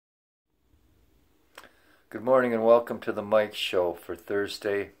Good morning and welcome to the Mike Show for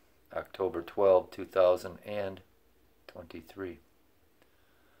Thursday, October 12, 2023.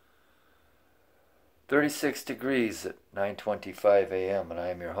 36 degrees at 9:25 a.m. and I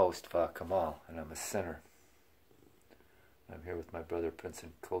am your host, Va Kamal, and I'm a sinner. I'm here with my brother, Prince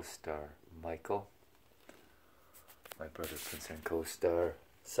and co-star Michael, my brother, Prince and co-star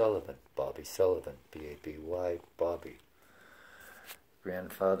Sullivan, Bobby Sullivan, B-A-B-Y, Bobby.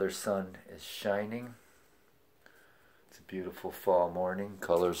 Grandfather's sun is shining. It's a beautiful fall morning.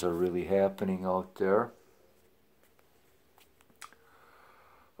 Colors are really happening out there.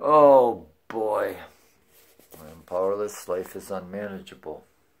 Oh boy. I'm powerless. Life is unmanageable.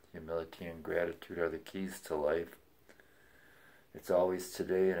 Humility and gratitude are the keys to life. It's always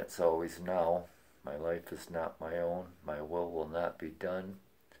today and it's always now. My life is not my own. My will not be done.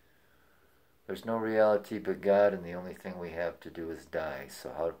 There's no reality but God, and the only thing we have to do is die.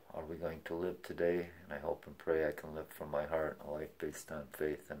 So how are we going to live today? And I hope and pray I can live from my heart a life based on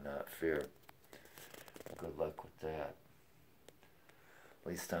faith and not fear. Good luck with that. At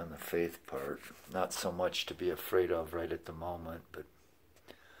least on the faith part. Not so much to be afraid of right at the moment, but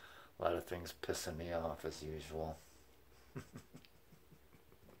a lot of things pissing me off as usual.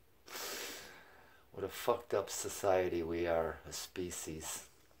 What a fucked up society we are, a species.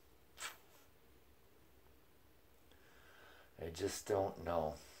 I just don't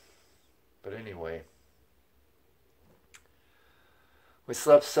know. But anyway, we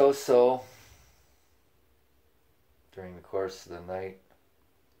slept so during the course of the night.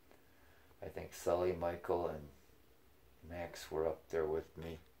 I think Sully, Michael, and Max were up there with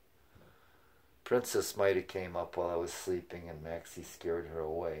me. Princess might have came up while I was sleeping and Maxie scared her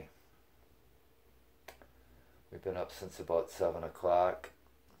away. We've been up since about 7 o'clock.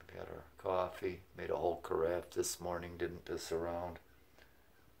 We had our coffee, made a whole carafe this morning, didn't piss around.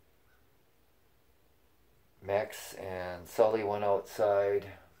 Max and Sully went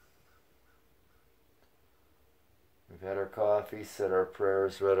outside. We've had our coffee, said our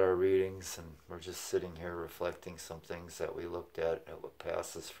prayers, read our readings, and we're just sitting here reflecting some things that we looked at what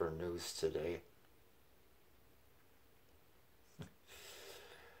passes for news today.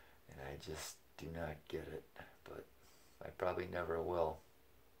 And I just do not get it, but I probably never will.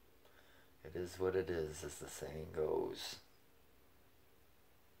 It is what it is, as the saying goes.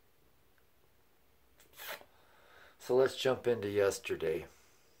 So let's jump into yesterday.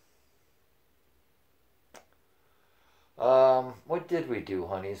 What did we do,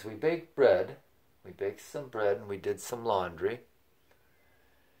 honeys? We baked bread. We baked some bread and we did some laundry.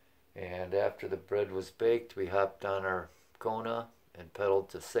 And after the bread was baked, we hopped on our Kona and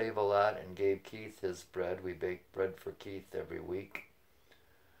pedaled to Save-A-Lot and gave Keith his bread. We bake bread for Keith every week.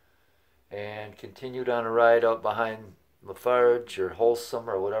 And continued on a ride out behind Lafarge or Wholesome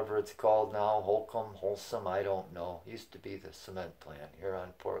or whatever it's called now. Holcomb, Wholesome, I don't know. Used to be the cement plant here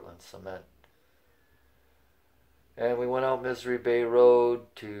on Portland Cement. And we went out Misery Bay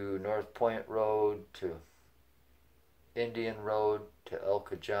Road to North Point Road to Indian Road to El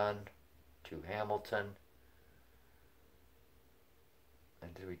Cajon to Hamilton.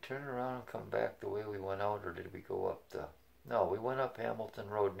 And did we turn around and come back the way we went out, or did we go up the... No, we went up Hamilton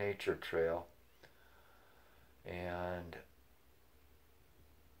Road Nature Trail and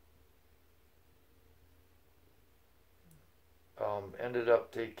ended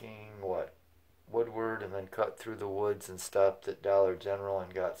up taking, Woodward, and then cut through the woods and stopped at Dollar General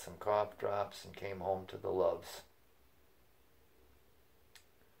and got some cough drops and came home to the Loves.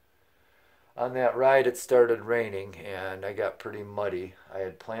 On that ride it started raining and I got pretty muddy. I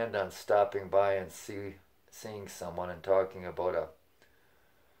had planned on stopping by and seeing someone and talking about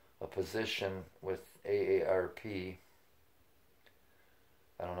a position with AARP.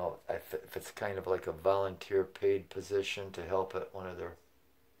 I don't know if it's kind of like a volunteer paid position to help at one of their...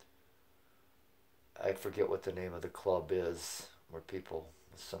 I forget what the name of the club is, where people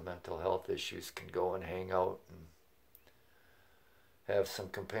with some mental health issues can go and hang out and have some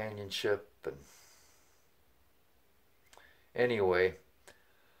companionship. And anyway,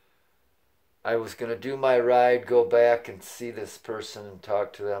 I was going to do my ride, go back and see this person and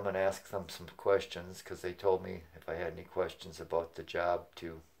talk to them and ask them some questions, because they told me if I had any questions about the job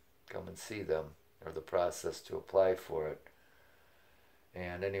to come and see them, or the process to apply for it.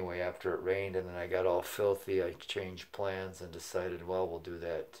 And anyway, after it rained and then I got all filthy, I changed plans and decided, well, we'll do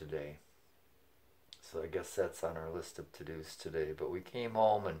that today. So I guess that's on our list of to-dos today. But we came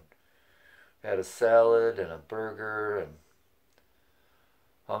home and had a salad and a burger and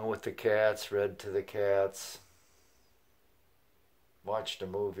hung with the cats, read to the cats, watched a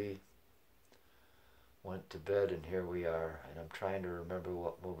movie, went to bed, and here we are. And I'm trying to remember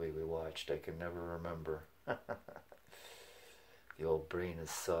what movie we watched. I can never remember. The old brain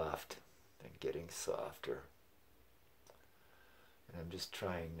is soft and getting softer. And I'm just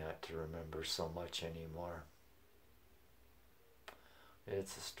trying not to remember so much anymore.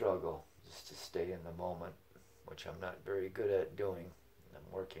 It's a struggle just to stay in the moment, which I'm not very good at doing.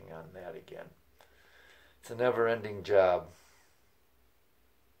 I'm working on that again. It's a never-ending job.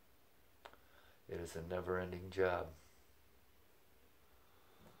 It is a never-ending job.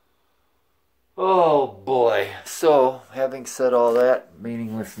 Oh boy. So, having said all that,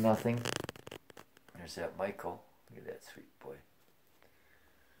 meaningless nothing. There's that Michael. Look at that sweet boy.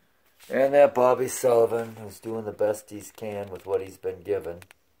 And that Bobby Sullivan, who's doing the best he can with what he's been given.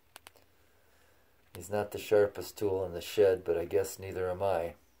 He's not the sharpest tool in the shed, but I guess neither am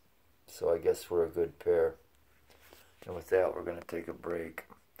I. So I guess we're a good pair. And with that, we're going to take a break.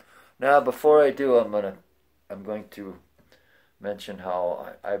 Now, before I do, I'm going to mention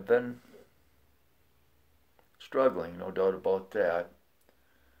how I've been struggling, no doubt about that.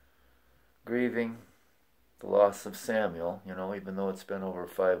 Grieving the loss of Samuel, even though it's been over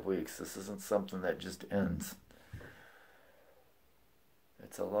 5 weeks. This isn't something that just ends.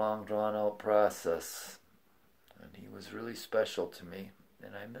 It's a long, drawn-out process. And he was really special to me.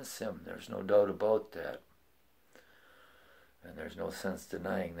 And I miss him. There's no doubt about that. And there's no sense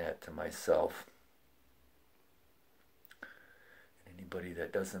denying that to myself. Anybody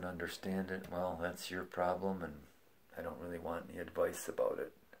that doesn't understand it, well, that's your problem, and I don't really want any advice about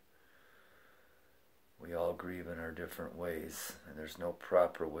it. We all grieve in our different ways, and there's no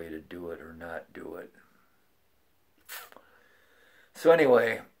proper way to do it or not do it. So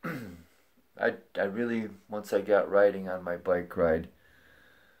anyway, I really, once I got riding on my bike ride,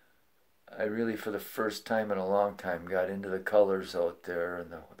 I really, for the first time in a long time, got into the colors out there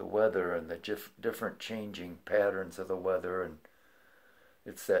and the weather and the different changing patterns of the weather. And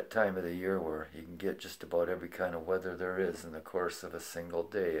it's that time of the year where you can get just about every kind of weather there is in the course of a single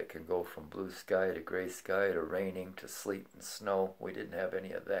day. It can go from blue sky to gray sky to raining to sleet and snow. We didn't have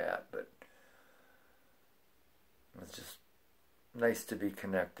any of that, but it's just nice to be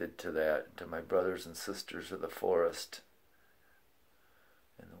connected to that, to my brothers and sisters of the forest.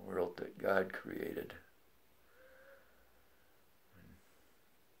 In the world that God created.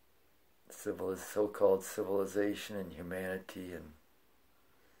 So-called civilization and humanity, and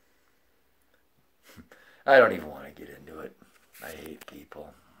I don't even want to get into it. I hate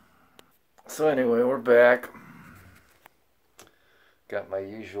people. So anyway, we're back. Got my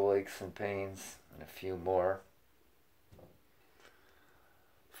usual aches and pains and a few more.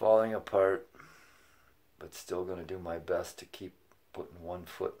 Falling apart, but still going to do my best to keep putting one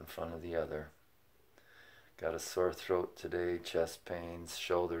foot in front of the other. Got a sore throat today, chest pains,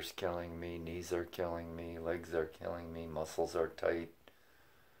 shoulders killing me, knees are killing me, legs are killing me, muscles are tight.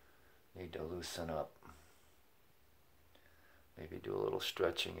 Need to loosen up. Maybe do a little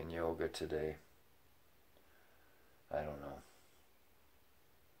stretching and yoga today. I don't know.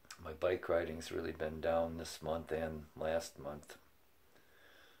 My bike riding's really been down this month and last month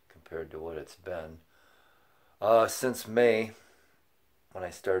compared to what it's been. Since May, when I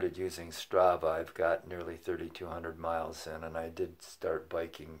started using Strava, I've got nearly 3,200 miles in, and I did start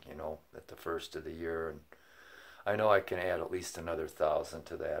biking, at the first of the year, and I know I can add at least another 1,000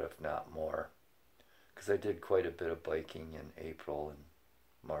 to that, if not more, because I did quite a bit of biking in April and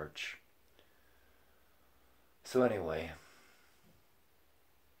March. So anyway,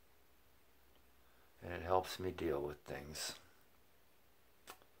 and it helps me deal with things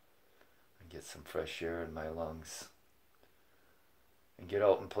and get some fresh air in my lungs. And get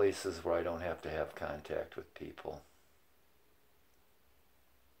out in places where I don't have to have contact with people.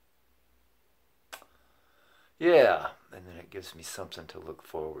 Yeah, and then it gives me something to look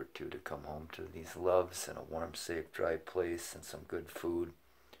forward to come home to these loves and a warm, safe, dry place and some good food.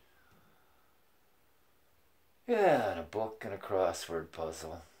 Yeah, and a book and a crossword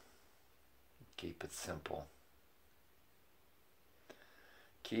puzzle. Keep it simple.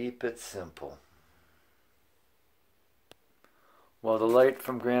 Keep it simple. Well, the light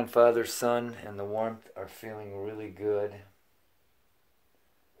from grandfather's son and the warmth are feeling really good.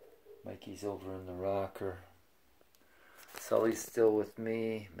 Mikey's over in the rocker. Sully's still with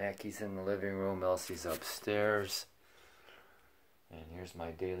me. Mackie's in the living room. Elsie's upstairs. And here's my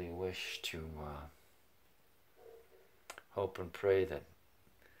daily wish to hope and pray that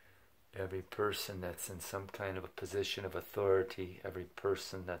every person that's in some kind of a position of authority, every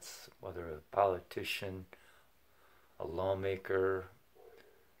person that's, whether a politician, a lawmaker,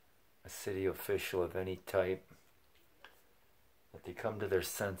 a city official of any type, that they come to their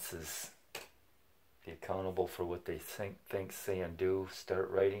senses be accountable for what they think, say, and do. Start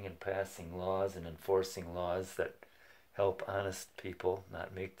writing and passing laws and enforcing laws that help honest people,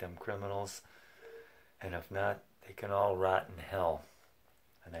 not make them criminals. And if not, they can all rot in hell.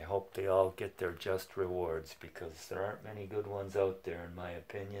 And I hope they all get their just rewards, because there aren't many good ones out there, in my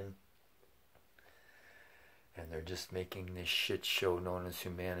opinion. And they're just making this shit show known as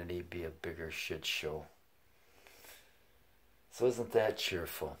humanity be a bigger shit show. So isn't that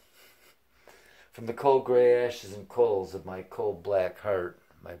cheerful? From the cold gray ashes and coals of my cold black heart,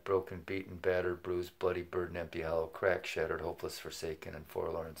 my broken, beaten, battered, bruised, bloody, burdened, empty, hollow, cracked, shattered, hopeless, forsaken, and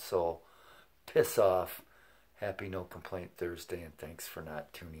forlorn soul, piss off. Happy No Complaint Thursday, and thanks for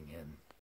not tuning in.